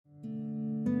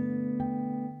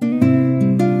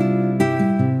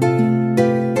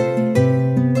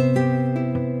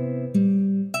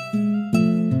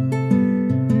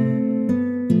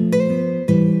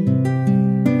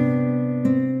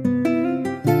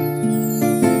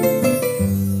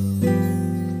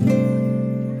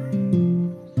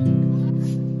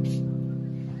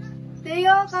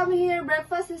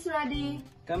breakfast is ready.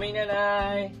 Coming,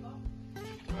 Nanay.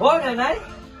 Oh, Nanay!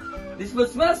 This food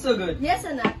smells so good. Yes,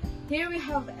 anak. Here we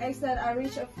have eggs that are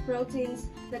rich of proteins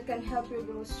that can help you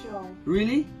grow strong.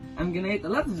 Really? I'm gonna eat a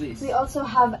lot of this. We also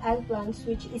have eggplants,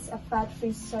 which is a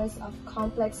fat-free source of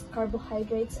complex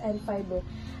carbohydrates and fiber.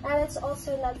 And let's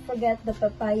also not forget the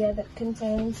papaya that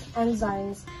contains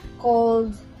enzymes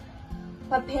called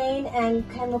papain and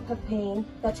chemopapain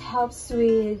that helps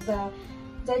with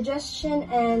digestion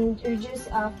and reduce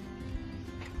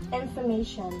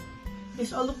inflammation.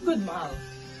 This all look good, Mahal.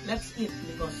 Let's eat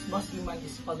because Boss Liman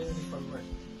is calling me from work.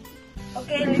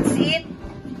 Okay, let's eat.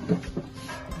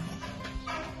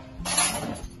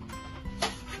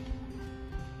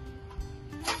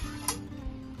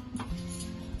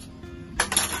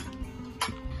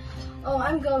 Oh,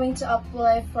 I'm going to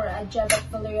apply for a job at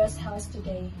Valeria's house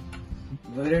today.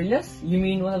 Valeria's? You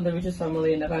mean one of the richest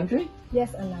family in the country?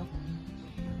 Yes, anak.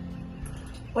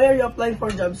 Why are you applying for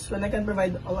jobs when I can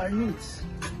provide all our needs?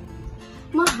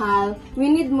 Mahal, we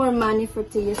need more money for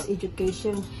Tia's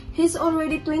education. He's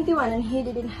already 21 and he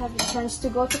didn't have a chance to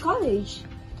go to college.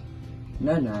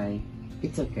 Nanay,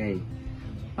 it's okay.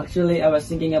 Actually, I was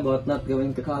thinking about not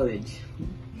going to college.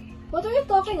 What are you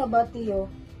talking about, Tio?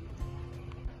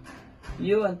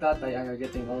 You and Tatay are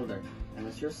getting older, and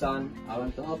as your son, I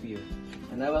want to help you.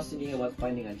 And I was thinking about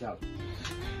finding a job.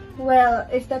 Well,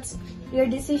 if that's your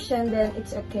decision, then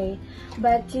it's okay.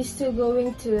 But you're still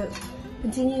going to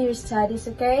continue your studies,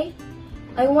 okay?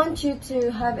 I want you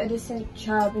to have a decent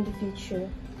job in the future,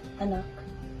 anak.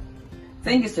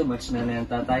 Thank you so much, Nanay and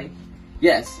Tatay.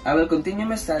 Yes, I will continue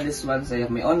my studies once I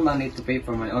have my own money to pay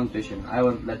for my own tuition. I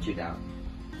won't let you down.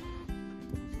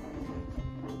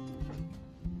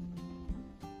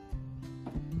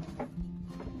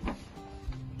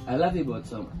 I love you both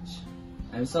so much.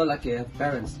 I'm so lucky I have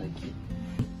parents like you.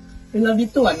 We love you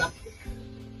too, anak.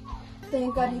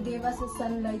 Thank God he gave us a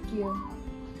son like you.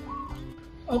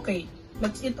 Okay,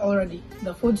 let's eat already.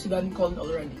 The food's gone cold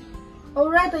already.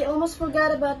 Alright, I almost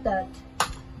forgot about that.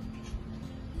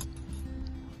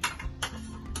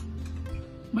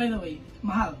 By the way,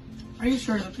 Mahal, are you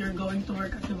sure that you're going to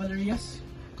work at the Valerias?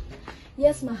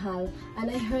 Yes, Mahal.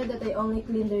 And I heard that I only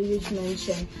clean their huge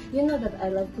mansion. You know that I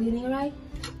love cleaning, right?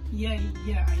 Yeah,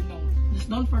 I know. Just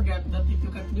don't forget that if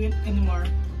you can't do it anymore,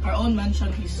 our own mansion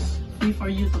is free for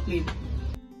you to clean.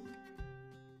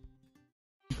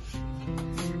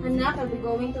 Anak, I'll be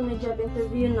going to my job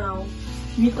interview now.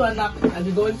 Me too, anak. I'll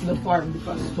be going to the farm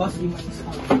because Boss Liman is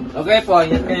calling. Okay po,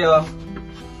 ingat kayo.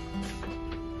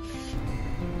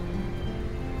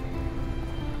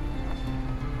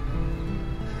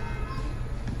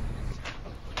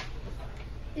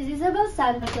 Is Isabel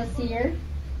Santos here?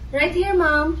 Right here,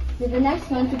 Mom. With the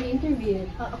next one to be interviewed.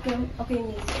 Okay,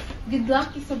 Miss. Good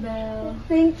luck, Isabel.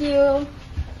 Thank you.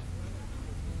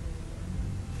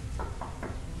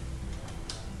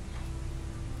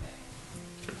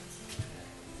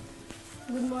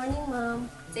 Good morning,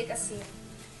 Mom. Take a seat.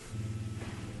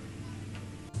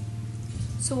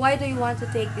 So why do you want to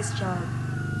take this job?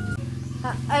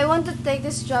 I want to take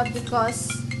this job because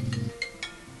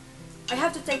I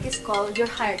have to take this call.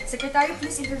 You're hired. Secretary,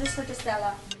 please introduce her to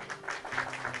Stella.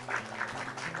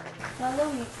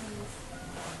 Follow me, please.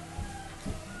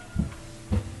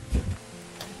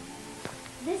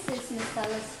 This is Miss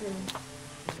Stella's room.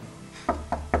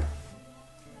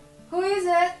 Who is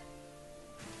it?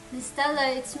 Miss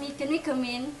Stella, it's me. Can we come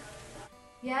in?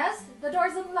 Yes? The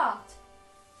door's unlocked.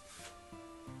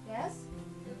 Yes?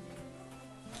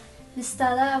 Miss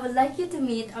Stella, I would like you to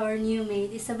meet our new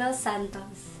maid, Isabel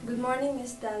Santos. Good morning,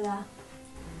 Miss Stella.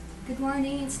 Good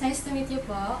morning. It's nice to meet you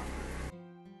po.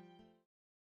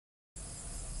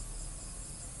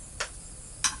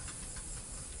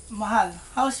 Mahal,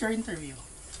 how's your interview?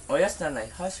 Oh yes, Nanay.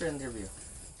 How's your interview?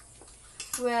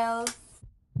 Well,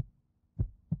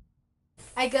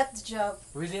 I got the job.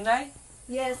 Really, Nay?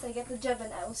 Yes, I got the job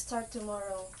and I will start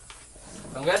tomorrow.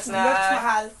 Congrats, Nay! Congrats,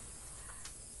 Mahal.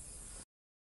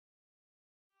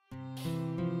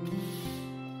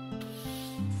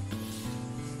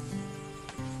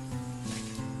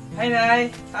 Hi,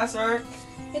 Nay! How's work?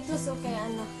 It was okay,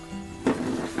 anak.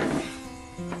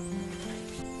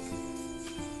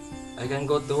 I can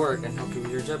go to work and help you with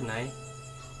your job, Nay.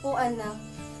 Oh, anak.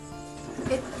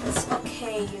 It's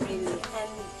okay, really.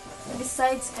 And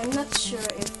besides, I'm not sure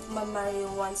if Mary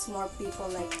wants more people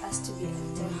like us to be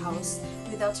at their house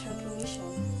without her permission.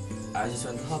 I just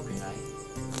want to help you, Nay.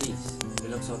 Please,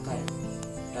 you look so tired.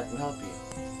 Let me help you.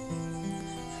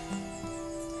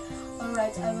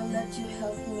 Alright, I will let you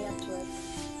help me at work.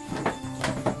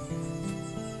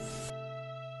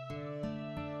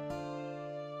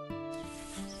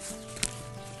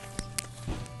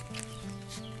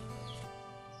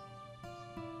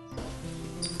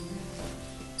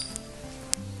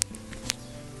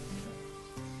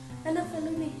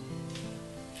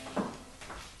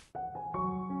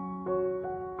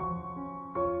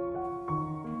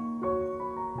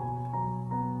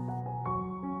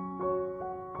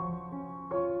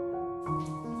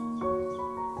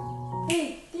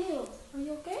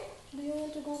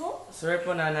 Sorry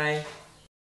po, Nanay.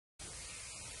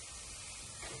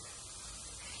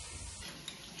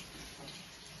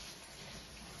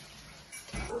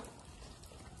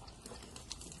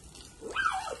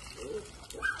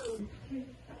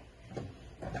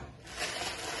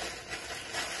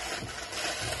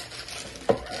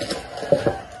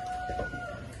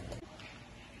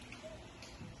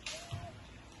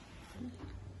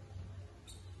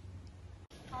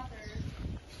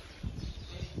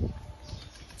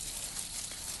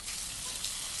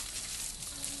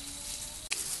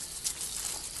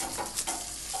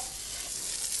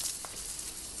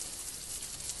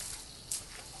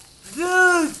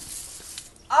 Dude!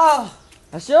 Ah!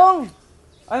 Asyong!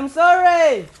 I'm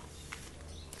sorry!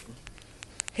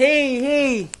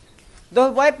 Hey!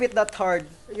 Don't wipe it that hard.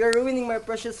 You're ruining my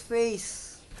precious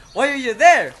face. Why are you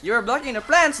there? You are blocking the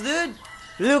plants, dude.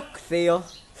 Look, Theo.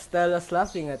 Stella's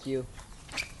laughing at you.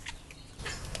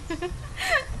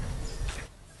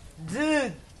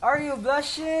 Dude! Are you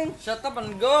blushing? Shut up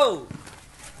and go.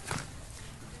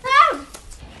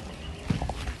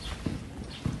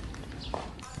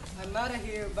 I'm out of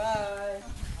here, bye.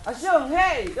 Asyong,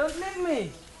 hey! Don't leave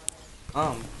me!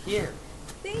 Here.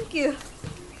 Thank you.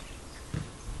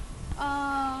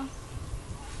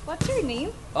 What's your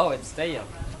name? Oh, it's Theo.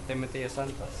 Timoteo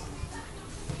Santos.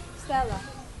 Stella.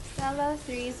 Stella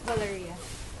 3 is Valeria.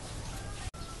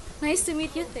 Nice to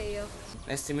meet you, Theo.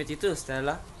 Nice to meet you too,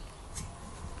 Stella.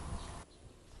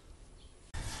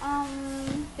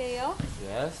 Theo,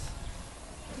 Yes?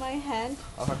 my hand.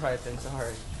 Alright, I'm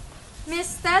sorry.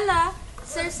 Miss Stella,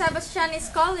 Sir Sebastian is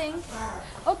calling.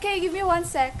 Okay, give me 1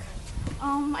 sec.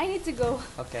 I need to go.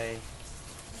 Okay.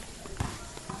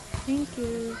 Thank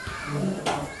you.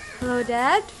 Hello,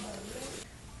 Dad.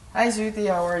 Hi, sweetie.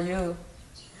 How are you?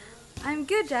 I'm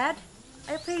good, Dad.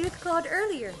 I played with Claude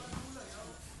earlier.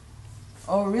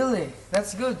 Oh, really?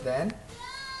 That's good then.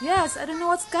 Yes, I don't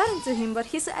know what's gotten to him, but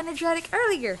he's so energetic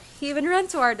earlier. He even ran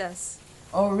toward us.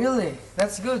 Oh, really?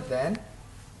 That's good then.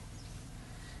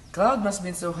 Cloud must have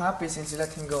been so happy since you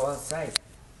let him go outside.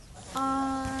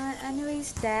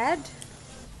 Anyways, Dad.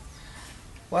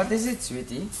 What is it,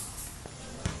 sweetie?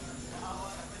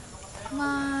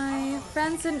 My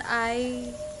friends and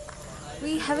I,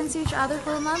 we haven't seen each other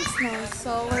for months now,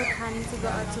 so we're planning to go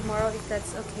out tomorrow if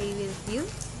that's okay with you.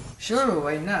 Sure,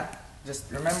 why not?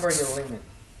 Just remember the limit.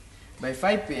 By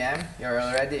 5 p.m., you're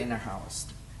already in our house.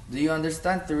 Do you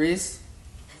understand, Therese?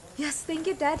 Yes, thank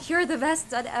you, Dad. You're the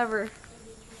best dad ever.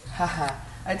 Haha,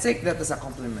 I take that as a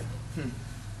compliment.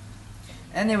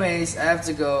 Anyways, I have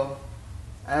to go.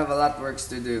 I have a lot of works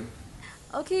to do.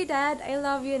 Okay, Dad, I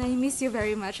love you and I miss you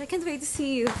very much. I can't wait to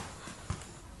see you.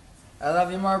 I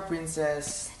love you more,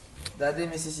 princess. Daddy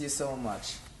misses you so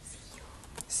much.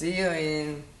 See you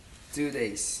in 2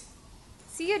 days.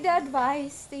 See you, Dad. Bye.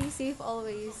 Stay safe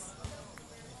always.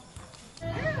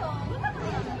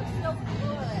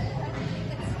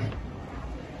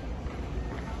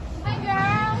 Hi,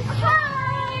 girls!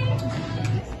 Hi!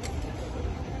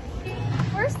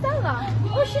 Where's Stella?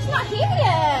 Oh, she's not here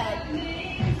yet!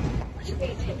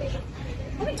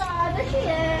 Oh my god, there she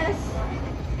is!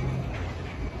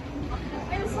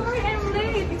 I'm sorry I'm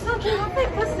late. It's not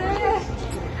traffic, was there?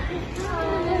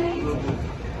 Hi.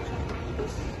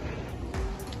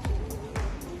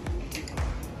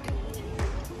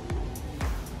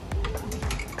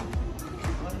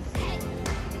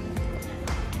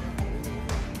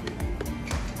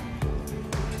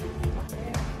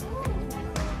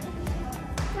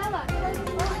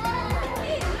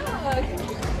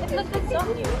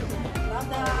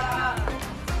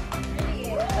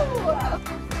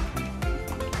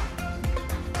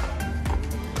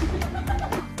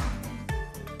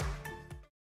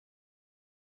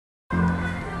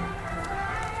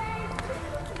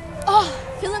 Oh,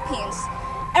 Philippines.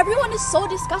 Everyone is so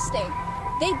disgusting.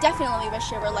 They definitely wish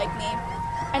they were like me.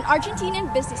 An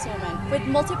Argentinian businesswoman with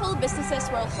multiple businesses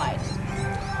worldwide.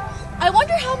 I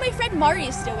wonder how my friend Mari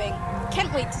is doing.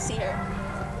 Can't wait to see her.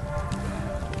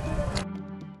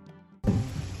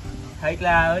 Hi,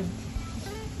 Cloud.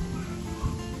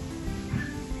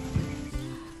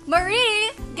 Marie,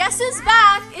 guess who's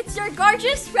back? It's your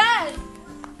gorgeous friend.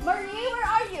 Marie, where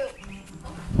are you?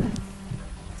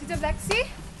 Tita Lexi?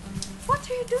 What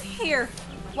are you doing here?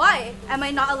 Why? Am I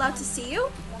not allowed to see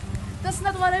you? That's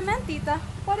not what I meant, Tita.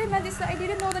 What I meant is that I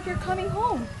didn't know that you're coming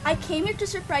home. I came here to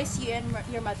surprise you and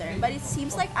your mother, but it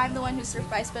seems like I'm the one who's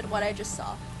surprised by what I just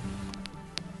saw.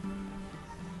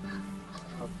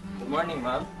 Good morning,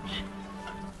 Mom.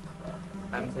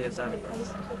 I'm Theo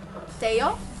Santos.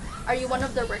 Theo, are you one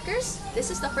of the workers?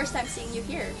 This is the first time seeing you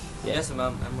here. Yes,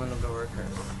 Mom. I'm one of the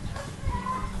workers.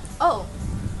 Oh,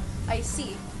 I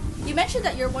see. You mentioned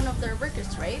that you're one of their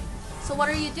workers, right? So what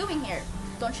are you doing here?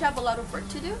 Don't you have a lot of work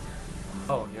to do?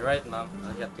 Oh, you're right, ma'am.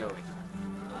 I'll get going.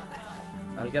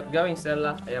 I'll get going,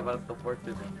 Stella. I have a lot of work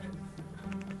to do.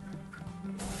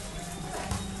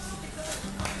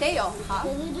 Theo, huh?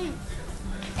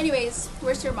 Anyways,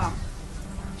 where's your mom?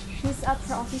 She's at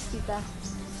her office, tita.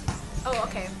 Oh,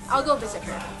 okay. I'll go visit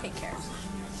her. Take care.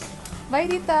 Bye,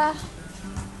 tita.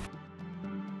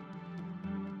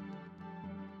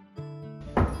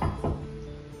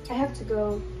 I have to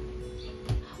go.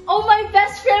 Oh, my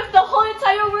best friend of the whole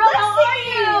entire world! How are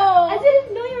I you?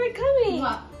 didn't know you were coming.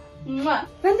 Mwah. Mwah.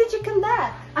 When did you come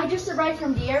back? I just arrived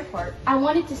from the airport. I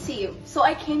wanted to see you, so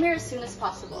I came here as soon as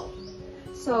possible.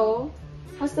 So,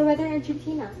 how's the weather in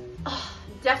Argentina? Oh,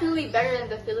 definitely better than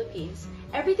the Philippines.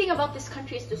 Everything about this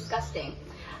country is disgusting.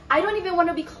 I don't even want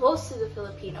to be close to the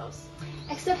Filipinos.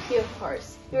 Except you, of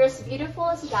course. You're as beautiful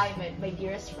as a diamond, my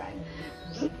dearest friend.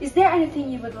 Is there anything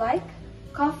you would like?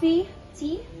 Coffee?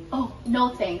 Tea? Oh, no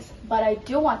thanks. But I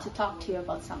do want to talk to you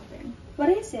about something. What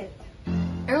is it?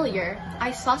 Earlier,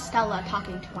 I saw Stella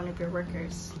talking to one of your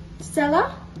workers.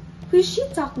 Stella? Who is she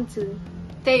talking to?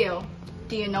 Theo,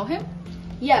 do you know him?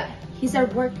 Yeah, he's our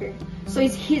worker. So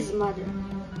is his mother.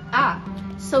 Ah,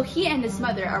 so he and his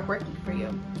mother are working for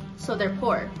you. So they're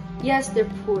poor. Yes,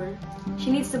 they're poor.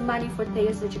 She needs the money for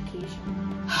Theo's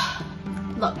education.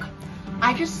 Look,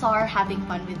 I just saw her having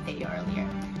fun with Theo earlier.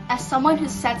 As someone who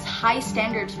sets high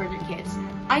standards for their kids,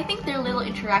 I think their little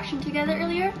interaction together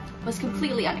earlier was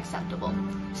completely unacceptable.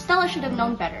 Stella should have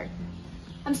known better.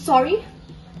 I'm sorry?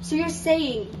 So you're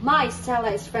saying my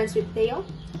Stella is friends with Theo?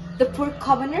 The poor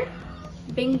commoner?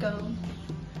 Bingo.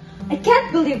 I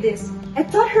can't believe this. I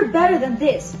taught her better than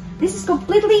this. This is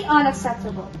completely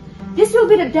unacceptable. This will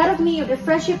be the death of me if the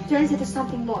friendship turns into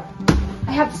something more.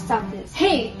 I have to stop this.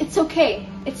 Hey, it's okay.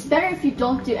 It's better if you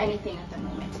don't do anything at the moment.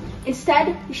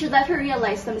 Instead, you should let her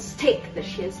realize the mistake that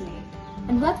she has made.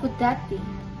 And what would that be?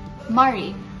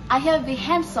 Mari, I have a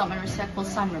handsome and respectful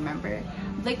son, remember?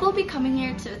 Blake will be coming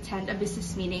here to attend a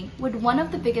business meeting with one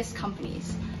of the biggest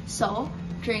companies. So,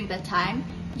 during that time,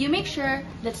 you make sure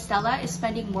that Stella is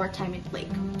spending more time with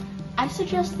Blake. I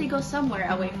suggest they go somewhere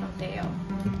away from Theo.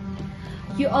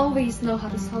 You always know how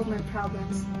to solve my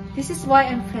problems. This is why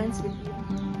I'm friends with you.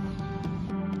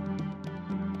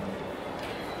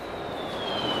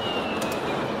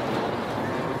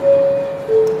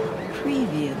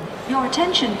 Preview. Your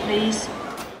attention, please.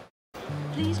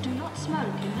 Please do not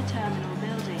smoke in the terminal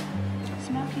building.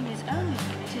 Smoking is only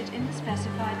permitted in the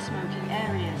specified smoking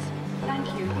areas. Thank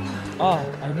you. Ah,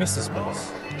 I missed this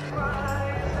place.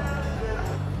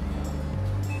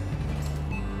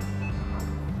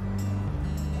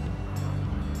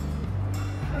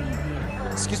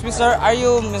 Excuse me, sir. Are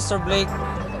you Mr. Blake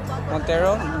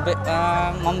Montero,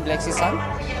 Mom Blake's son?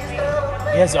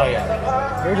 Yes, I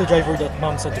am. You're the driver that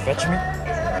Mom sent to fetch me?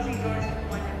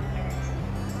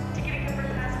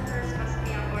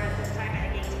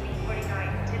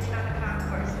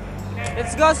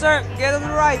 Let's go, sir. Get on the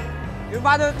right. Your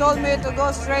mother told me to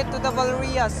go straight to the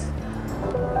Valerias.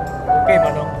 Okay,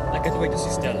 Manong. I can't wait to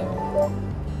see Stella.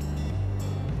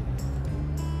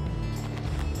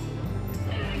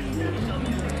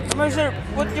 Come on, sir.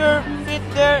 Put your feet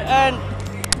there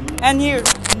and here.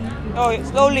 Oh,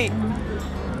 slowly.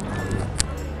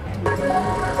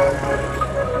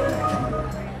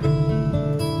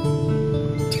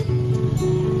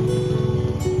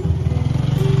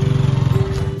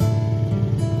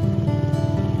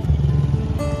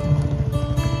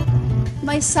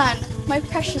 My son, my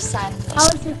precious son, how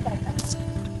is your breakfast?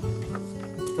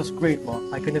 It was great,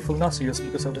 Mom. I kind of feel nauseous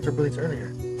because of the turbulence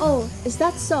earlier. Oh, is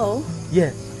that so?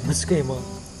 Yeah, it's okay, Mom.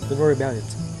 Don't worry about it.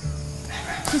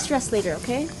 Just rest later,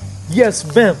 okay? Yes,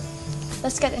 ma'am!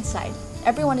 Let's get inside.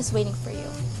 Everyone is waiting for you.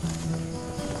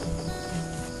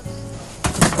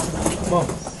 Mom,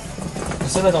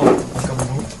 is Stella know I'm coming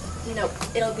home? Nope,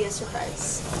 it'll be a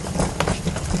surprise.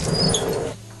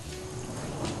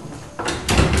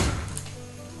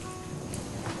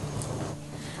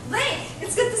 Blake,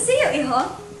 it's good to see you,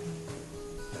 Iho.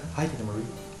 Hi, Tita Marie.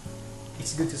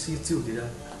 It's good to see you too,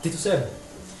 Tito Seb.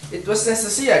 It was nice to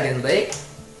see you again, Blake.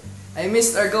 I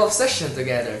missed our golf session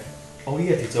together. Oh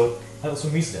yeah, Tito. I also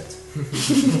missed that.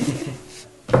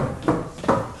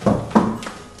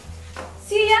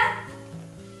 See ya!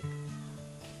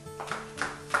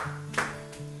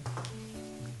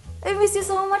 I miss you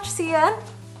so much, Sian.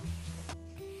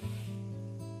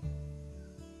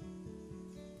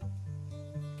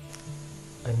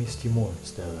 I missed you more,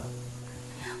 Stella.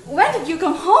 When did you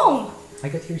come home? I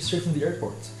got here straight from the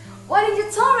airport. Why didn't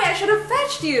you tell me? I should have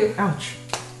fetched you. Ouch!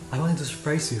 I wanted to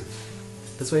surprise you.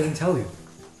 That's why I didn't tell you.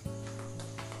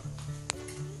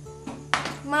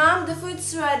 Mom, the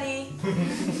food's ready.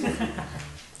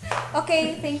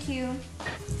 Okay, thank you.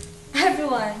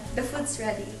 Everyone, the food's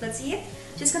ready. Let's eat.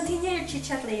 Just continue your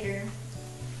chit-chat later.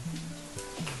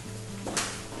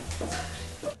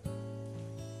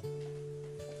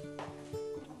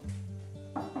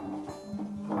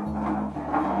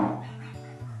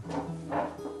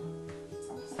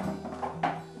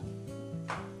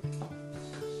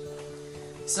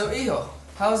 So, Iho,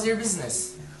 how's your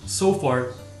business? So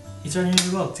far, it's running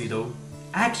really well, Tito.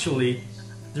 Actually,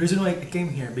 the reason why I came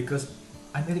here because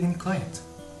I'm meeting a new client.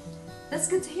 That's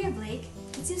good to hear, Blake.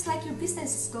 It seems like your business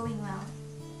is going well.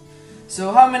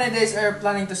 So, how many days are you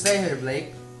planning to stay here,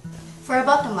 Blake? For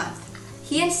about a month.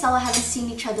 He and Stella haven't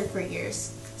seen each other for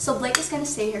years, so Blake is gonna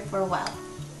stay here for a while.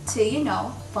 To, you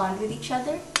know, bond with each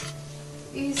other.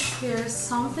 Is there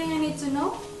something I need to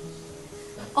know?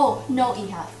 Oh, no,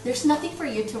 Iha. There's nothing for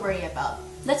you to worry about.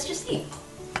 Let's just eat.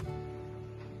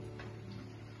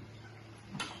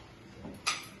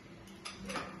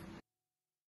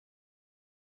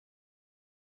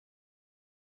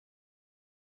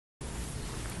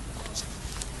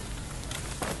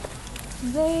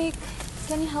 Blake,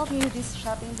 can you help me with these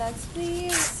shopping bags,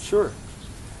 please? Sure.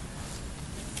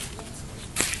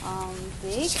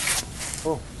 Blake?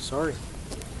 Oh, sorry.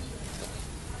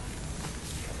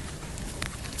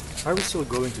 Are we still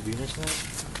going to dinner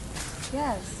tonight?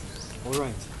 Yes.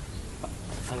 Alright.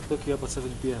 I'll pick you up at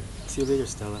 7 p.m. See you later,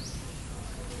 Stella.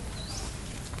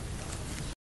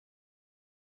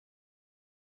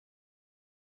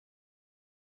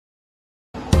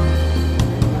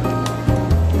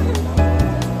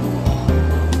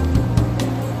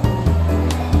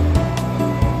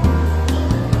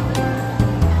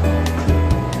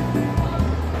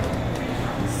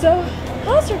 So,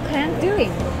 how's your client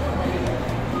doing?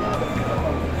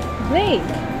 Blake,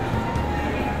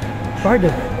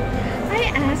 Pardon? I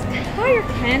asked how your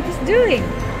client is doing.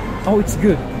 Oh, it's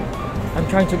good. I'm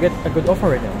trying to get a good offer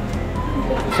right now.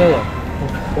 Stella,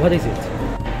 what is it?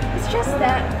 It's just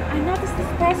that I noticed these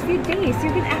past few days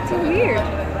you've been acting weird.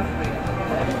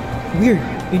 Weird?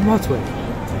 In what way?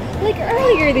 Like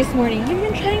earlier this morning, you've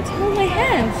been trying to hold my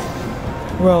hands.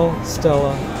 Well,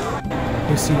 Stella,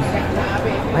 you see,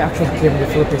 I actually came to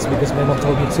the Philippines because my mom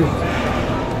told me to.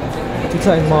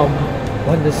 Tita and Mom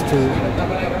want us to...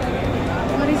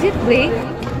 What is it, Blake?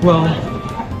 Well,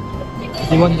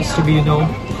 they want us to be, you know,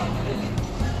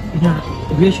 in a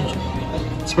relationship.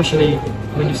 Especially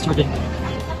when you started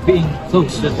being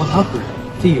close to that one helper,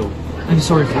 Theo. I'm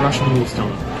sorry for rushing you,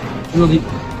 Stella. It really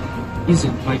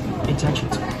isn't my intention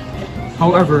to.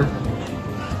 However,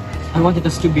 I wanted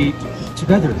us to be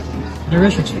together in a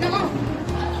relationship.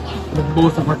 When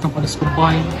both of our companies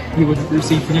combine, we would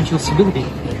receive financial stability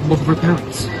from both of our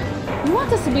parents. You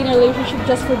want us to be in a relationship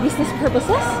just for business purposes?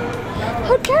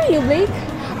 How dare you, Blake?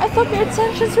 I thought your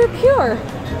intentions were pure.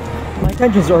 My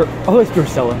intentions are always pure,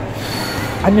 Stella.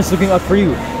 I'm just looking out for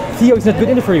you. Theo is not good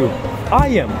enough for you. I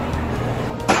am.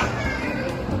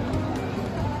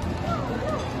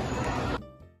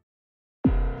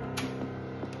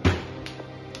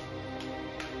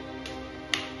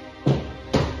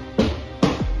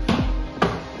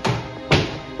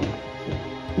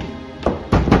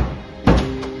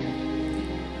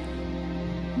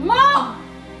 Mom!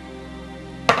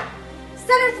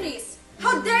 Stand her, please.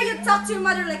 How dare you talk to your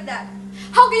mother like that?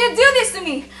 How can you do this to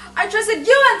me? I trusted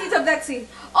you and Tita Bexy.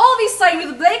 All this time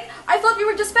with Blake, I thought we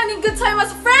were just spending good time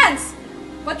as friends.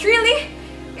 But really,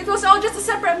 it was all just to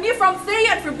separate me from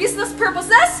Theo and for business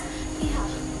purposes?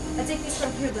 Yeah, I take this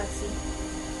from here, Blexy.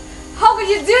 How could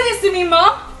you do this to me,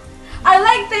 Mom? I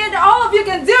like Theo and all of you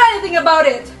can do anything about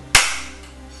it.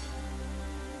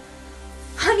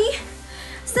 Honey?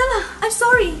 Stella, I'm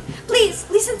sorry. Please,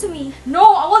 listen to me. No,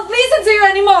 I won't listen to you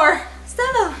anymore.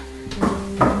 Stella!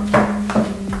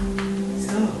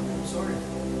 Stella, I'm sorry.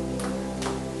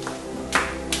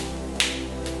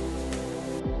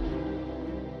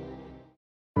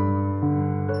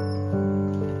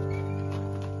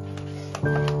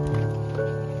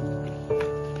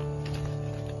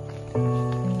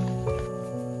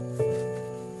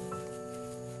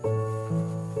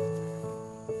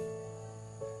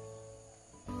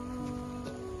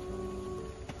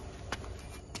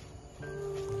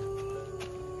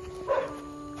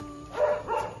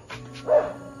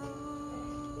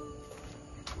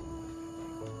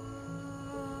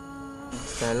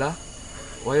 Stella,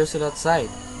 why are you still outside?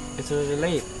 It's already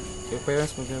late. Your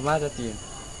parents will be mad at you.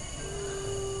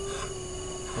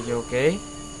 Are you okay?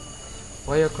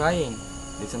 Why are you crying?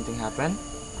 Did something happen?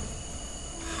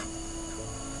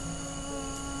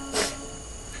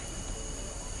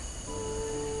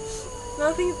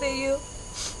 Nothing, Theo.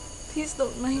 Please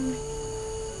don't mind me.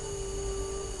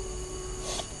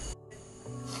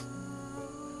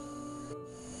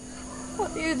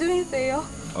 are you doing, Theo?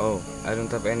 Oh, I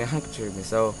don't have any handkerchief,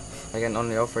 so I can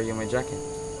only offer you my jacket.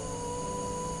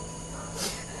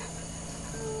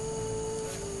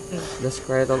 Just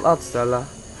cry it all out, Stella.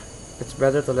 It's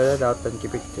better to let it out than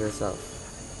keep it to yourself.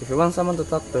 If you want someone to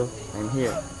talk to, I'm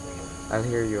here. I'll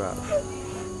hear you out.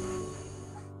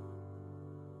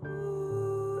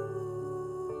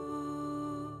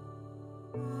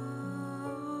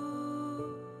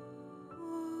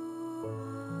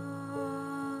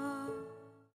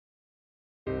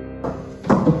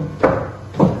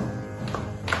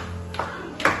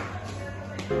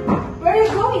 Where are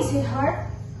you going, sweetheart?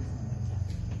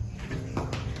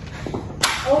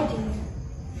 Oh dear.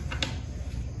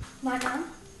 Manang,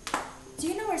 do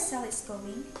you know where Sally is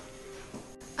going?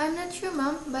 I'm not sure,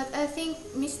 Mom, but I think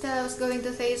Miss Stella was going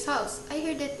to Theo's house. I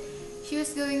heard that she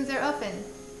was going there often.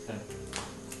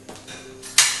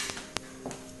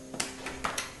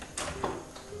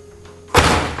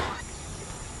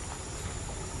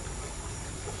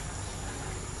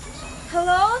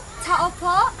 Hello, tao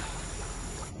po?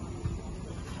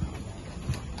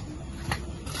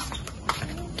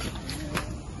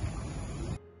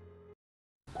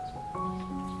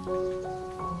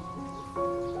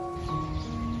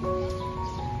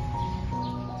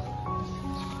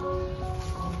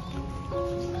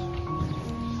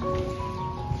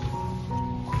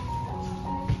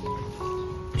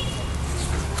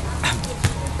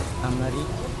 Marie?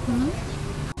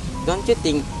 Don't you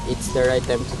think it's the right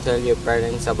time to tell your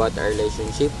parents about our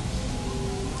relationship?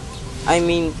 I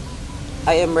mean,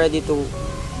 I am ready to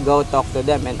go talk to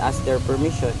them and ask their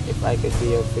permission if I could be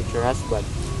your future husband.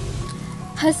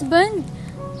 Husband?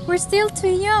 We're still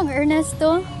too young,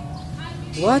 Ernesto.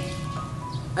 What?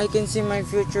 I can see my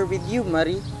future with you,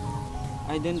 Marie.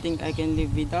 I don't think I can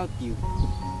live without you.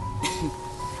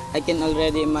 I can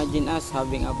already imagine us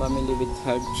having a family with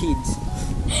 12 kids.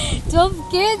 12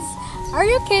 kids? Are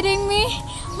you kidding me?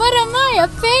 What am I, a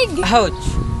pig? Ouch!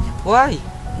 Why?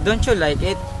 Don't you like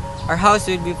it? Our house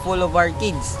will be full of our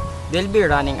kids. They'll be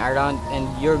running around and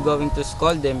you're going to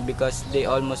scold them because they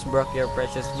almost broke your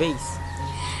precious vase.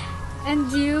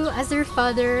 And you, as their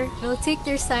father, will take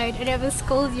their side and I will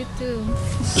scold you too.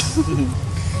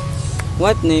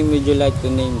 What name would you like to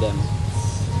name them?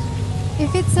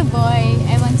 If it's a boy,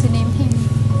 I want to name him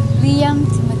Liam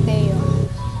Timoteo.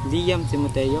 Liam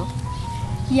Timoteo?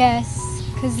 Yes,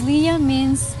 because Liam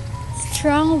means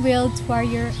strong-willed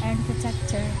warrior and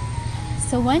protector.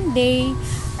 So one day,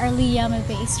 our Liam will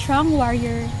be a strong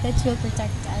warrior that will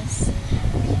protect us.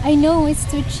 I know it's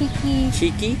too cheeky.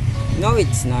 Cheeky? No,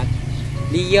 it's not.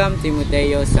 Liam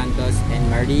Timoteo Santos and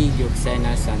Marie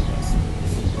Yuxena Santos.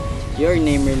 Your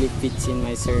name really fits in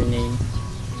my surname.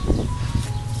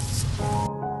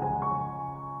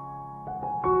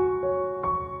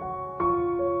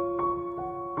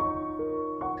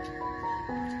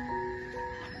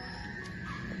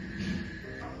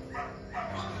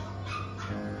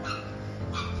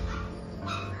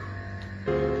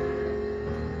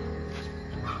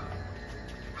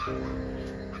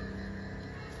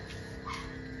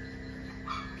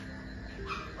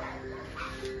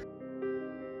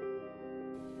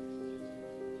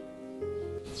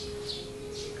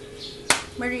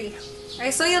 Marie, I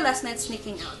saw you last night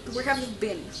sneaking out. Where have you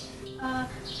been?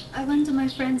 I went to my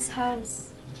friend's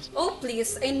house. Oh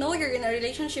please, I know you're in a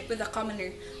relationship with a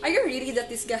commoner. Are you really that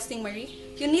disgusting, Marie?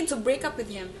 You need to break up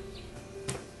with him.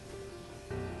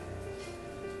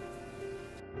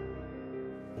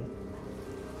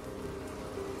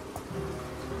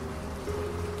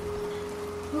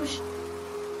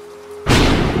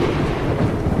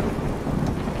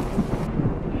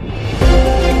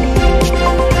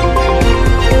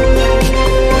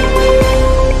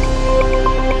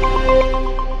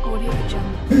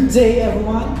 Good day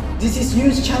everyone, this is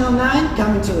News Channel 9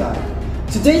 coming to life.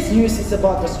 Today's news is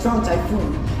about a strong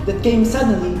typhoon that came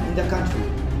suddenly in the country.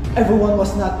 Everyone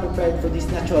was not prepared for this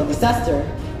natural disaster,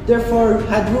 therefore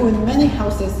had ruined many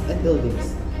houses and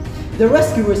buildings. The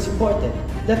rescuers reported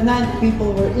that 9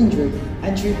 people were injured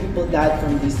and 3 people died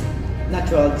from this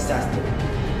natural disaster.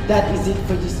 That is it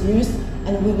for this news,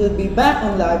 and we will be back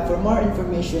on live for more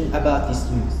information about this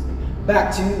news.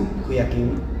 Back to you, Kuya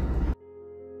Kim.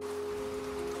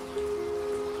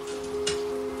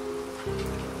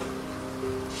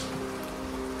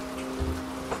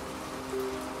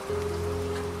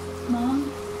 Mom,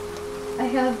 I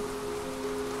have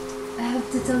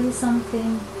to tell you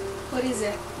something. What is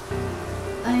it?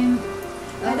 I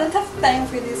don't have time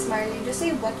for this, Marie. Just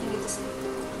say what you need to say.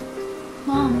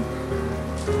 Mom,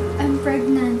 I'm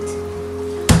pregnant.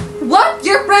 What?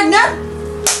 You're pregnant?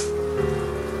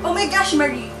 Oh my gosh,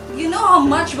 Marie. You know how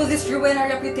much will this ruin our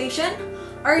reputation?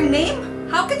 Our name?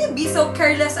 How can you be so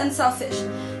careless and selfish?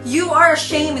 You are a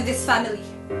shame in this family.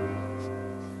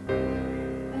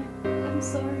 I'm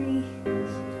sorry.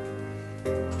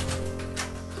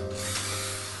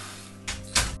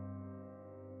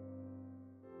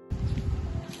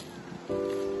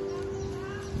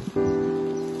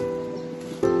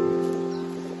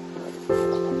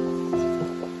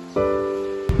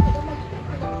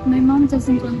 My mom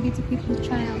doesn't want me to keep the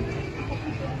child.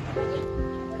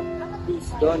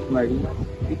 Don't worry.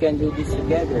 We can do this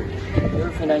together. You're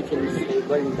financially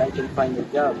stable and I can find a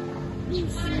job.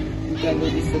 Please, we can do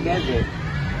this together.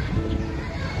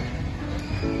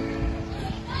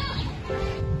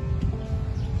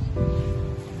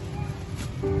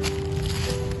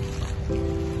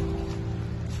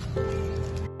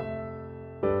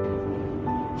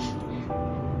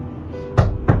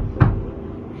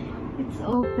 It's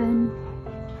open.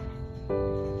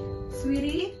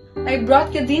 Sweetie, I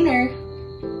brought you dinner.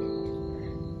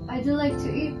 I do like to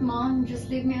eat, Mom. Just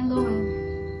leave me alone.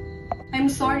 I'm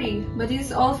sorry, but this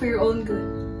is all for your own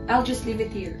good. I'll just leave it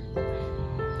here.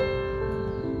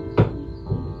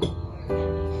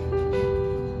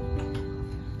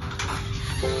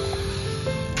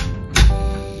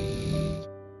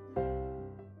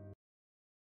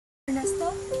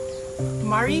 Ernesto?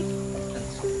 Mari?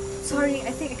 Sorry, I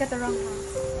think I got the wrong house.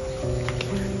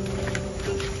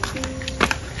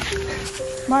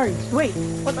 Mari, wait.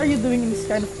 What are you doing in this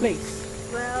kind of place?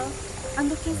 Well, I'm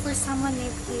looking for someone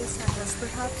named AKISHA.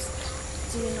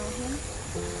 Perhaps, do you know him?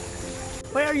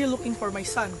 Why are you looking for my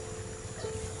son?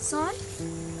 Son?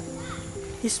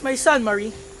 He's my son,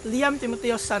 Mari. Liam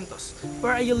Timoteo Santos.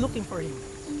 Where are you looking for him?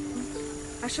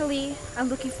 Actually, I'm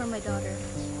looking for my daughter.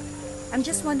 I'm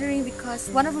just wondering because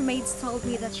one of her maids told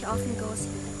me that she often goes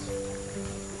here.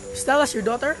 Stella's your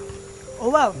daughter? Oh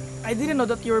well, I didn't know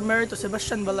that you were married to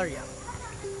Sebastian Valeria.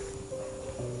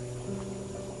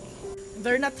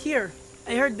 They're not here.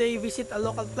 I heard they visit a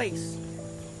local place.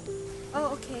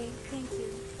 Oh, okay. Thank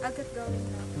you. I'll get going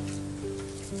now.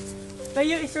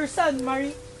 Leo is your son,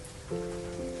 Mari.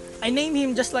 I named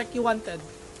him just like you wanted.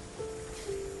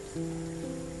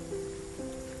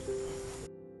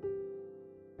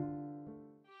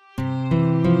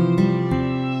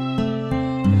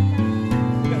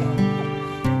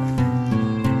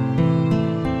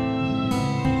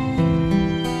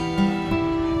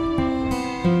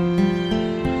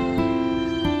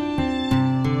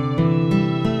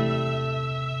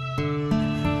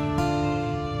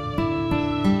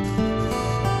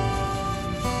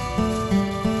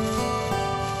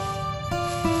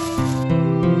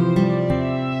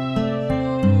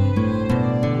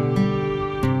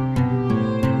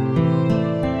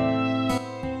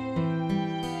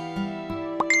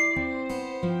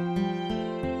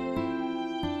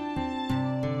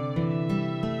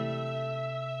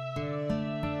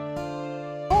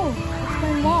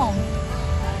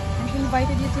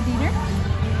 Invited you to dinner?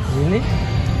 Really?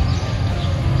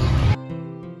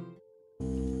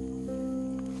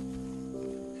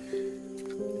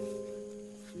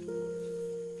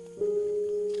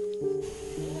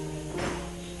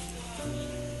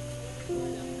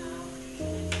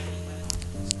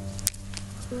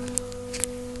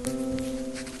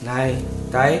 Nay,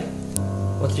 Tay,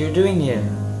 what you doing here?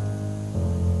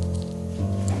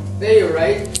 There,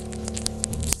 right?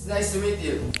 It's nice to meet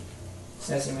you. It's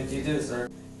nice to meet you too, sir.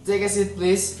 Take a seat,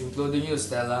 please, including you,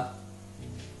 Stella.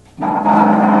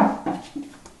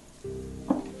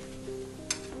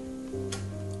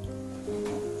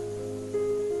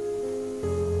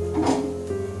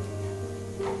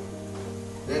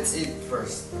 Let's eat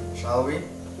first, shall we?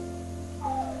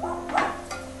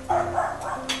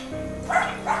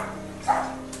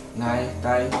 Nay,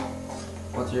 Tay,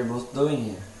 what you're both doing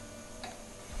here?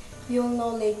 You'll know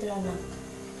later, anak.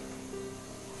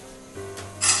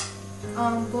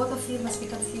 Both of you must be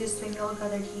confused when you all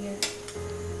gathered here.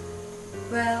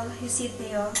 Well, you see,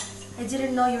 Theo, I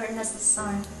didn't know you were Ernesto's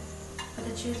son, but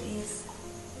the truth is...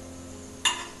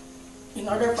 In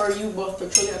order for you both to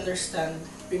truly understand,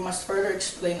 we must further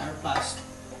explain our past.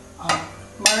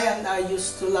 Mari and I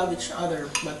used to love each other,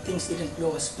 but things didn't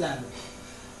go as planned.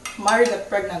 Mari got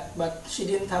pregnant, but she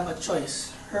didn't have a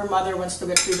choice. Her mother wants to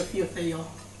get rid of you, Theo.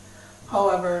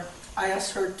 However, I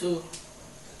asked her to...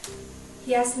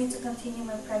 He asked me to continue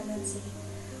my pregnancy.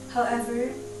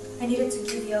 However, I needed to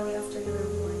give you away after you were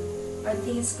born, or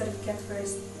things could have get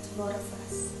worse to both of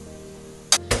us.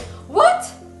 What?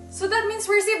 So that means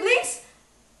we're siblings?